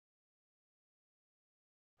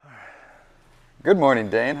Good morning,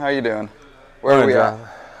 Dane. How you doing? Where are we at?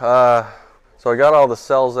 So I got all the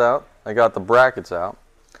cells out. I got the brackets out.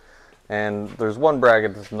 And there's one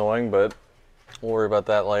bracket that's annoying, but we'll worry about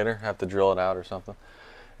that later. Have to drill it out or something.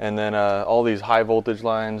 And then all these high voltage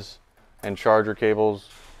lines and charger cables,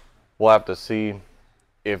 we'll have to see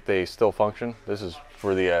if they still function. This is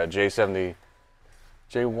for the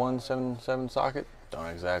J177 socket. Don't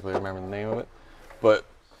exactly remember the name of it. But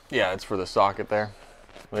yeah, it's for the socket there.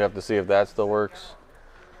 We have to see if that still works.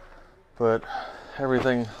 But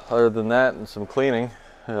everything other than that and some cleaning,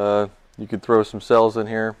 you could throw some cells in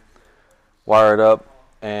here, wire it up,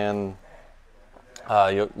 and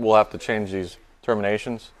we'll have to change these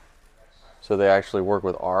terminations so they actually work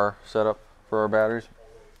with our setup for our batteries.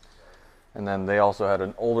 And then they also had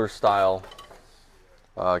an older style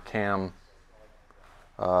cam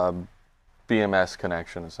BMS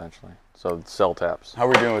connection, essentially. So cell taps. How are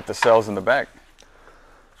we doing with the cells in the back?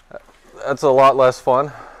 That's a lot less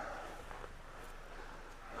fun.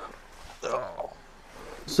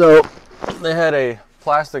 So they had a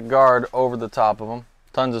plastic guard over the top of them.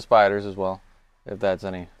 Tons of spiders as well, if that's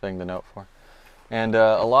anything to note for. And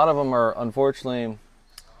a lot of them are unfortunately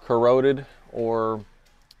corroded or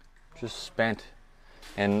just spent.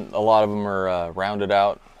 And a lot of them are rounded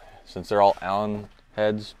out. Since they're all Allen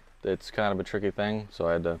heads, it's kind of a tricky thing. So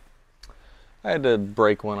I had to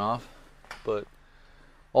break one off. But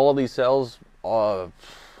all of these cells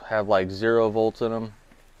have like 0 volts in them.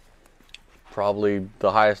 Probably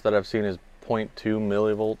the highest that I've seen is 0.2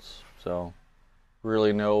 millivolts. So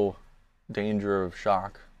really no danger of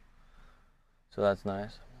shock. So that's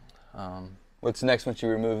nice. What's next once you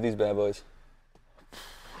remove these bad boys?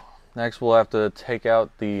 Next we'll have to take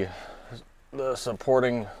out the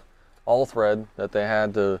supporting all thread that they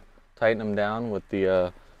had to tighten them down with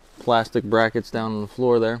the plastic brackets down on the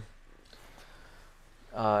floor there.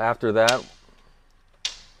 After that,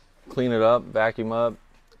 clean it up, vacuum up,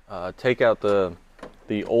 take out the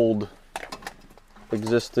old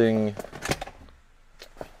existing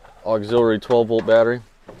auxiliary 12-volt battery,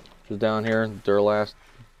 which is down here. Duralast,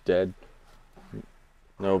 dead,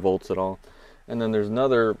 no volts at all. And then there's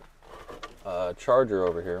another charger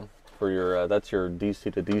over here for your that's your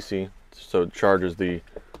DC to DC, so it charges the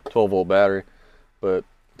 12-volt battery. But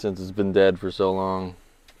since it's been dead for so long,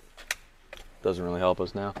 doesn't really help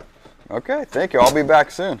us now. Okay, thank you. I'll be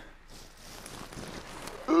back soon.